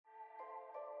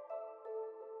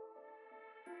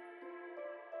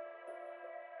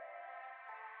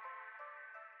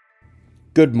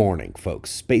Good morning, folks.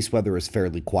 Space weather is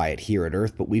fairly quiet here at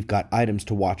Earth, but we've got items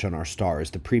to watch on our star as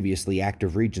the previously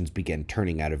active regions begin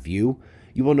turning out of view.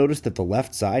 You will notice that the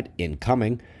left side,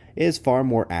 incoming, is far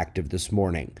more active this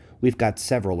morning. We've got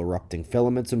several erupting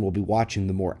filaments, and we'll be watching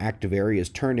the more active areas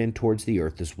turn in towards the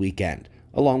Earth this weekend,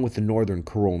 along with the northern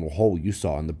coronal hole you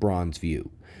saw in the bronze view.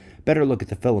 Better look at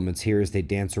the filaments here as they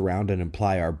dance around and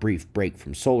imply our brief break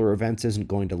from solar events isn't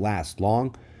going to last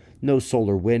long. No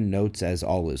solar wind notes as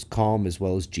all is calm, as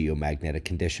well as geomagnetic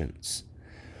conditions.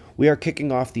 We are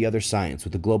kicking off the other science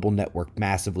with a global network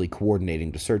massively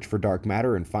coordinating to search for dark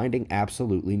matter and finding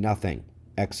absolutely nothing.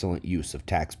 Excellent use of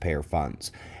taxpayer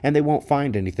funds. And they won't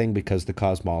find anything because the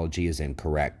cosmology is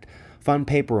incorrect. Fun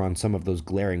paper on some of those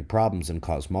glaring problems in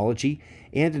cosmology,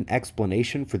 and an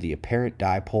explanation for the apparent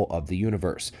dipole of the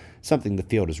universe, something the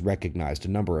field has recognized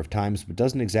a number of times but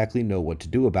doesn't exactly know what to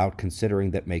do about, considering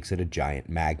that makes it a giant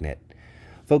magnet.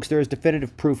 Folks, there is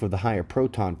definitive proof of the higher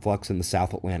proton flux in the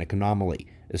South Atlantic anomaly,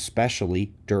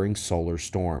 especially during solar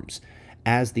storms.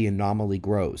 As the anomaly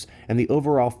grows and the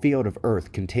overall field of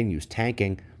Earth continues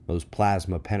tanking, those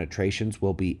plasma penetrations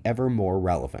will be ever more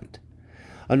relevant.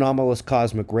 Anomalous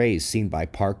cosmic rays seen by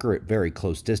Parker at very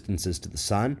close distances to the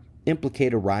Sun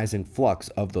implicate a rising flux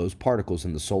of those particles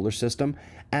in the solar system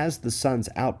as the Sun's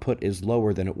output is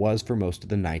lower than it was for most of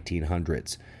the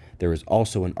 1900s. There is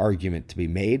also an argument to be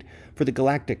made for the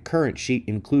galactic current sheet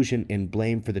inclusion in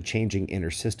blame for the changing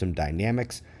inner system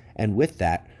dynamics, and with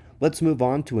that, let's move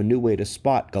on to a new way to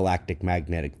spot galactic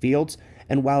magnetic fields,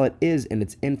 and while it is in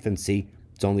its infancy,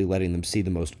 it's only letting them see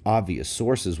the most obvious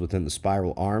sources within the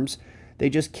spiral arms. They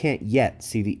just can't yet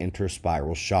see the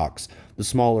interspiral shocks, the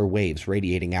smaller waves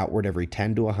radiating outward every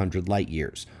 10 to 100 light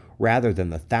years, rather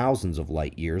than the thousands of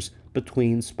light years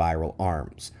between spiral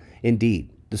arms.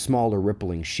 Indeed, the smaller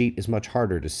rippling sheet is much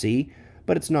harder to see,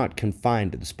 but it's not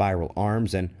confined to the spiral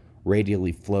arms and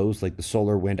radially flows like the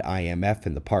solar wind IMF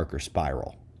in the Parker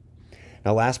spiral.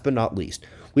 Now, last but not least,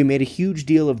 we made a huge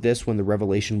deal of this when the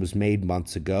revelation was made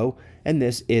months ago, and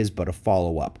this is but a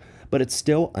follow-up. But it's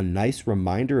still a nice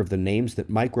reminder of the names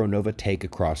that micronova take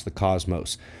across the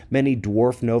cosmos. Many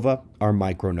dwarf nova are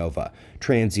micronova,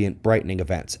 transient brightening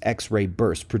events, X-ray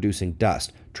bursts producing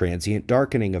dust, transient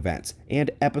darkening events,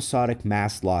 and episodic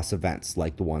mass loss events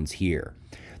like the ones here.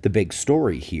 The big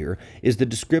story here is the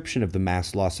description of the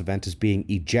mass loss event as being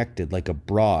ejected like a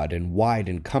broad and wide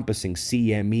encompassing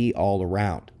CME all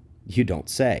around. You don't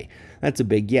say. That's a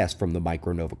big yes from the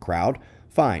micronova crowd.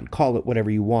 Fine, call it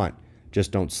whatever you want.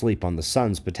 Just don't sleep on the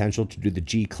Sun's potential to do the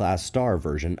G-class star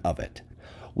version of it.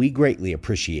 We greatly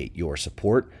appreciate your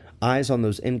support. Eyes on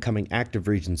those incoming active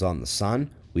regions on the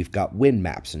Sun. We've got wind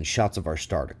maps and shots of our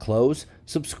star to close.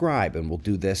 Subscribe and we'll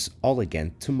do this all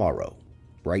again tomorrow.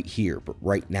 Right here, but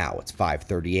right now it's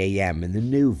 5:30 a.m. in the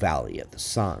new Valley of the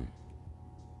Sun.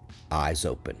 Eyes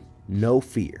open. No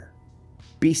fear.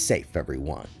 Be safe,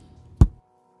 everyone.